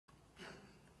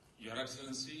Your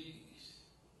Excellency,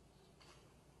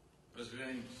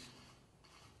 President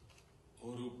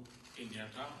Uhuru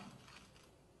Kenyatta,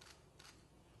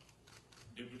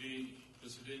 Deputy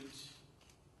President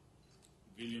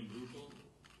William Ruto,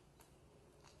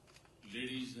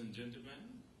 ladies and gentlemen,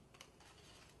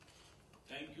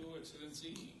 thank you,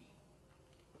 Excellency,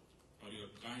 for your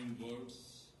kind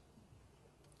words.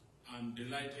 I am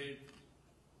delighted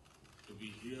to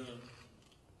be here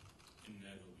in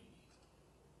Nairobi.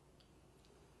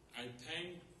 I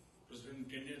thank President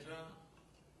Kenyatta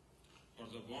for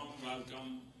the warm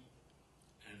welcome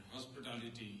and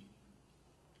hospitality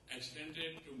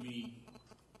extended to me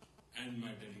and my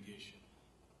delegation.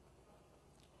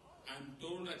 I am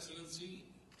told, Excellency,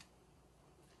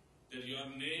 that your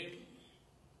name,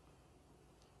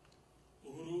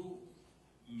 Uhuru,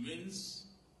 means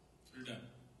freedom.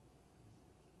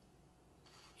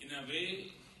 In a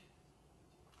way,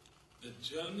 the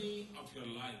journey of your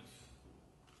life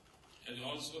has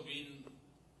also been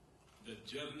the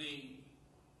journey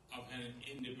of an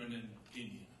independent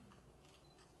Kenya.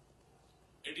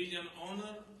 It is an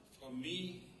honor for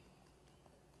me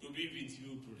to be with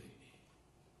you today.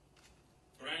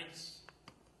 Friends,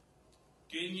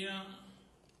 Kenya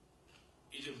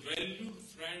is a valued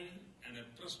friend and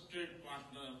a trusted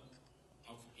partner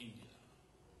of India.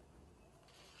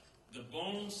 The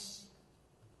bonds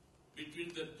between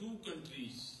the two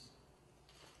countries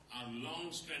are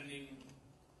long-standing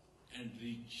and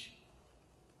rich.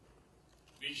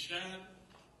 We share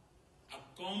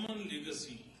a common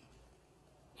legacy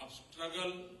of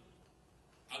struggle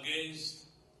against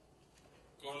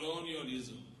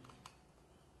colonialism.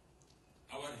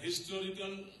 Our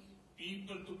historical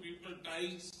people-to-people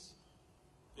ties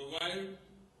provide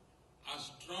a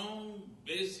strong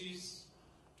basis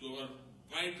to our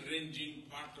wide-ranging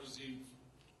partnership,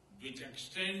 which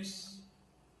extends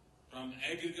from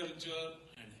agriculture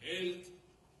and health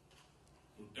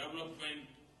to development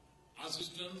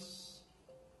assistance,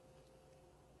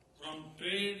 from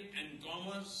trade and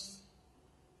commerce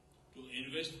to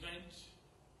investment,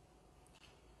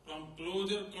 from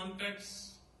closer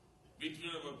contacts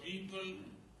between our people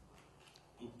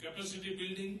to capacity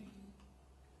building,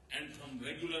 and from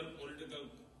regular political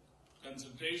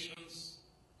consultations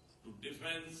to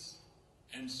defense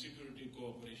and security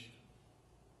cooperation.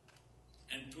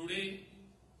 And today,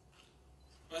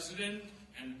 President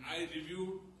and I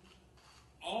reviewed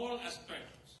all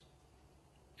aspects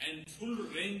and full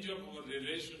range of our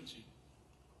relationship.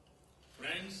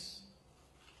 Friends,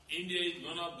 India is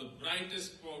one of the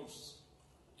brightest spots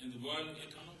in the world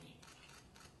economy.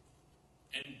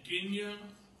 And Kenya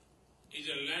is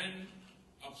a land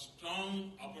of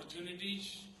strong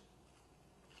opportunities.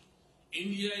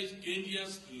 India is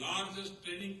Kenya's largest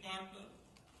trading partner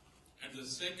and the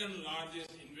second largest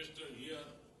investor here,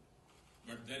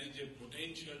 but there is a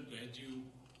potential to achieve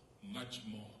much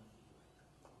more.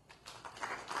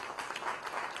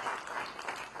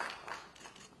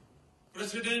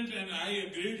 President and I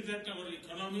agreed that our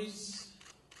economies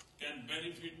can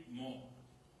benefit more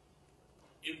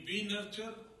if we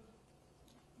nurture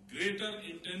greater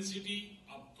intensity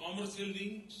of commercial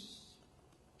links,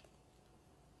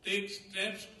 take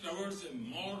steps towards a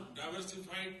more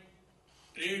diversified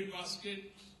trade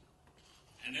basket,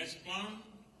 and expand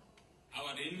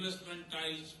our investment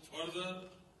ties further.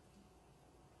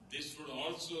 This would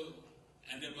also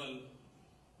enable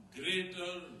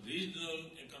greater regional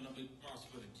economic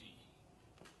prosperity.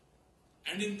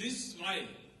 And in this while,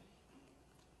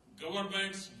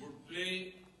 governments would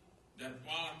play their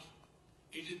part.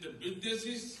 It is the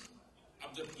businesses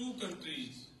of the two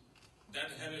countries that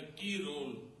have a key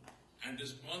role and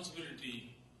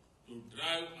responsibility to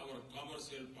drive our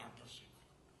commercial partnership.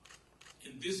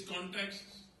 In this context,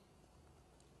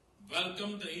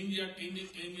 welcome the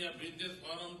India-Kenya Business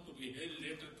Forum to be held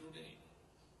later today.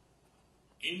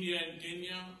 India and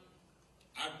Kenya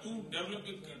are two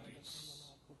developing countries.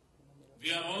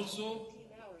 We are also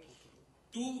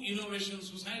two innovation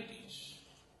societies.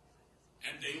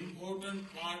 And the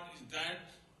important part is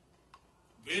that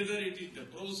whether it is the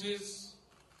process,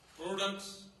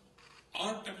 products,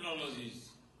 or technologies,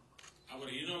 our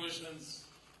innovations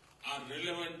are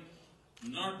relevant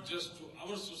not just to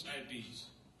our societies,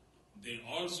 they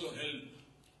also help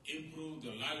improve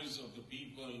the lives of the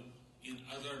people in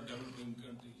other developing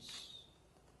countries.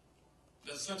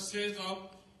 The success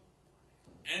of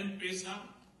M-Pesa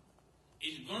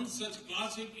is one such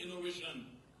classic innovation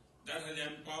that has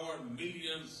empowered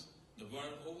millions the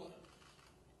world over.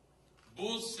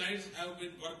 Both sides have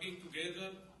been working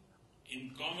together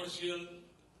in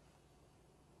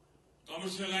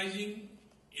commercializing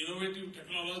innovative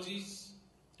technologies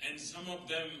and some of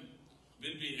them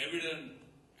will be evident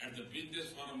at the business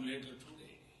forum later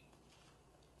today.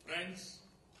 Friends,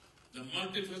 the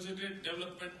multifaceted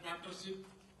development partnership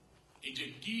is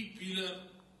a key pillar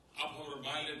of our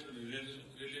bilateral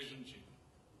relationship.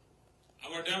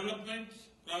 Our development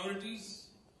priorities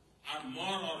are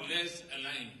more or less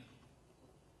aligned.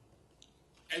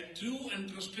 A true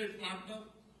and trusted partner,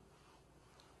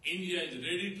 India is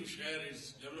ready to share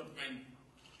its development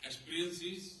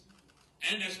experiences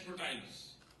and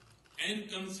expertise and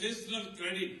concessional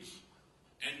credit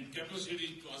and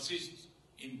capacity to assist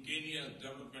in Kenya's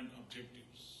development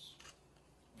objectives.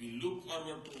 We look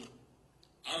forward to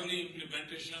early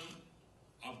implementation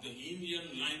of the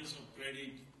Indian lines of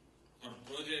credit for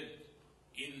projects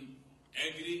in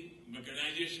agri,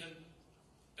 mechanization,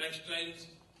 textiles,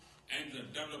 and the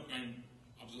development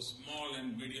of the small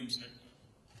and medium sector.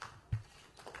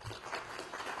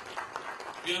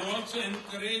 We are also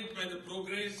encouraged by the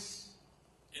progress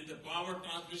in the power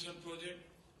transmission project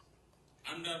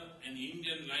under an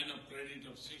Indian line of credit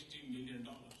of $60 million.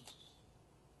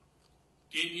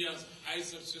 Kenya's high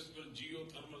successful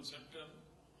geothermal sector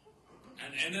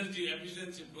and energy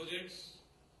efficiency projects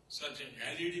such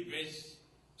as LED-based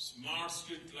smart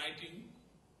street lighting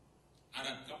are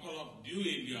a couple of new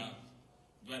areas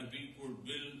where we could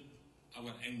build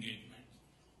our engagement.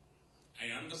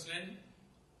 I understand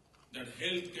that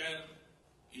healthcare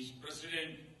is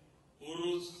President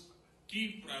Uhuru's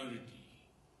key priority.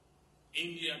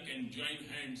 India can join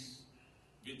hands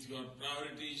with your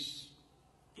priorities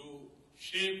to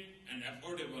shape an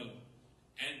affordable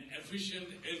and efficient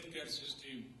healthcare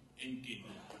system in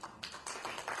Kenya.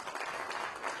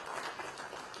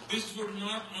 This would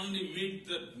not only meet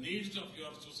the needs of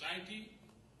your society,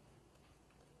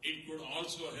 it could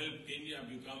also help Kenya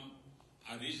become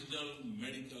a regional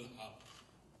medical hub.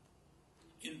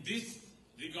 In this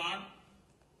regard,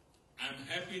 I am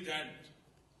happy that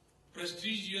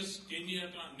prestigious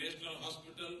Kenyatta National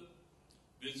Hospital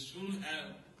will soon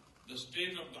have the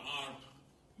state-of-the-art,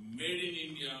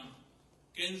 made-in-India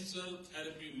cancer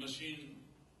therapy machine,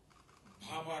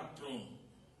 Bhavatron.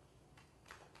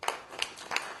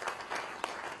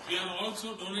 We are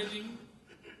also donating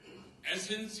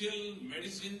essential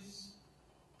medicines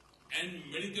and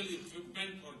medical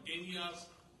equipment for Kenya's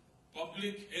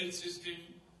public health system,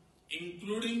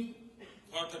 including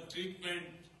for the treatment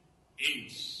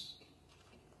AIDS.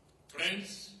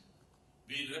 Friends,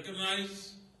 we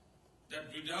recognize that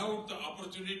without the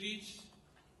opportunities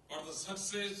for the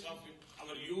success of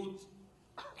our youth,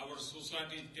 our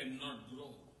society cannot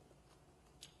grow.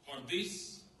 For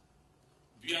this,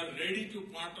 we are ready to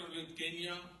partner with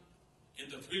Kenya in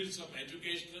the fields of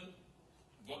educational,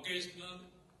 vocational,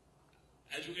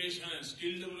 education and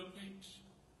skill development.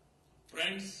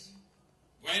 Friends,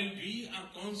 while we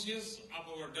are conscious of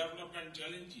our development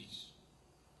challenges,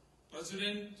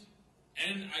 President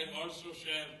and I also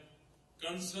share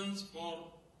concerns for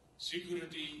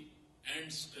security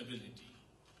and stability.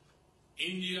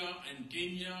 India and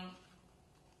Kenya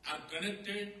are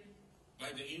connected by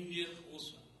the Indian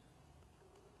Ocean.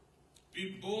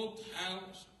 We both have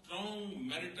strong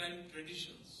maritime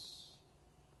traditions.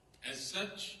 As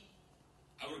such,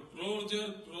 our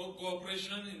closer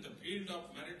cooperation in the field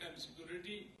of maritime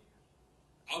security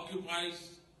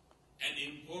occupies an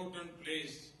important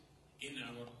place in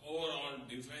our overall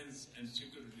defense and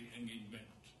security engagement.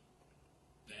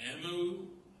 The MOU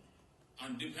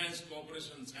on defense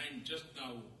cooperation signed just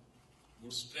now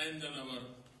would strengthen our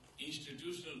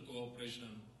institutional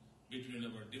cooperation between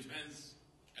our defense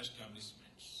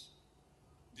establishments.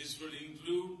 This will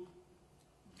include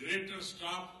greater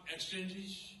staff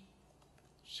exchanges,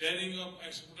 sharing of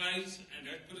expertise and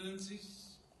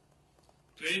experiences,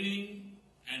 training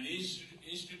and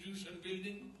institution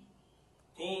building,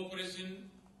 cooperation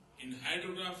in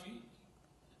hydrography,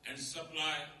 and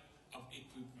supply of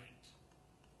equipment.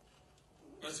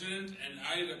 President and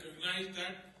I recognize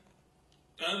that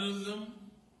terrorism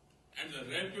and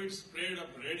the rapid spread of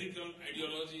radical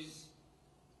ideologies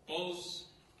pose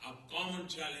a common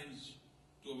challenge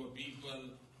to our people,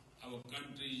 our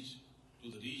countries,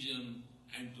 to the region,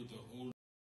 and to the whole.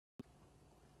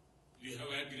 We have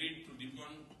agreed to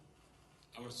deepen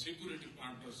our security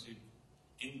partnership,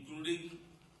 including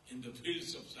in the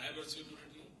fields of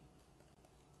cybersecurity,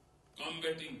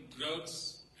 combating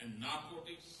drugs and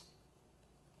narcotics,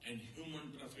 and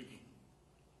human trafficking.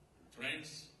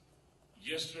 Friends,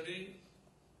 yesterday,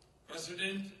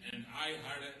 President and I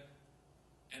had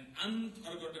an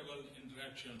unforgettable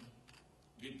interaction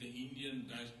with the Indian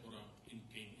diaspora in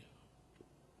Kenya.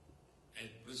 As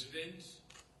President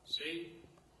said,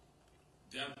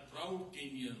 they are proud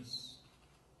Kenyans,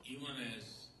 even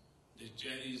as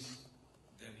cherish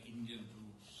their Indian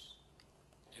roots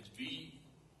as we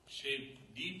shape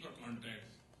deeper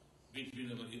contacts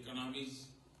between our economies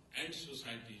and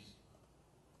societies.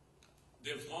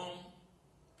 They form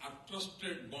a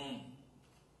trusted bond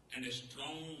and a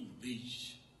strong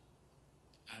bridge.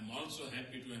 I am also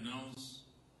happy to announce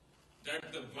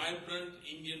that the vibrant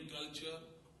Indian culture,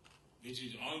 which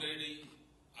is already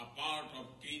a part of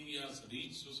Kenya's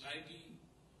rich society,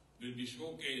 will be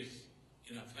showcased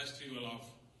in a festival of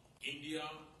India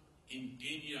in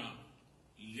Kenya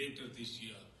later this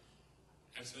year.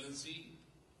 Excellency,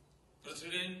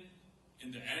 President,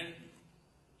 in the end,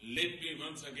 let me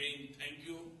once again thank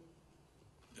you,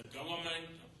 the government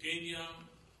of Kenya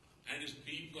and its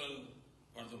people,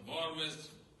 for the warmest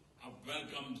of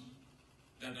welcomes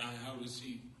that I have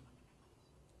received,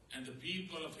 and the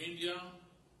people of India,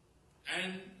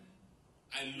 and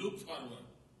I look forward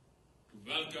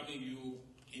to welcoming you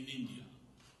in India.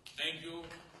 Thank you.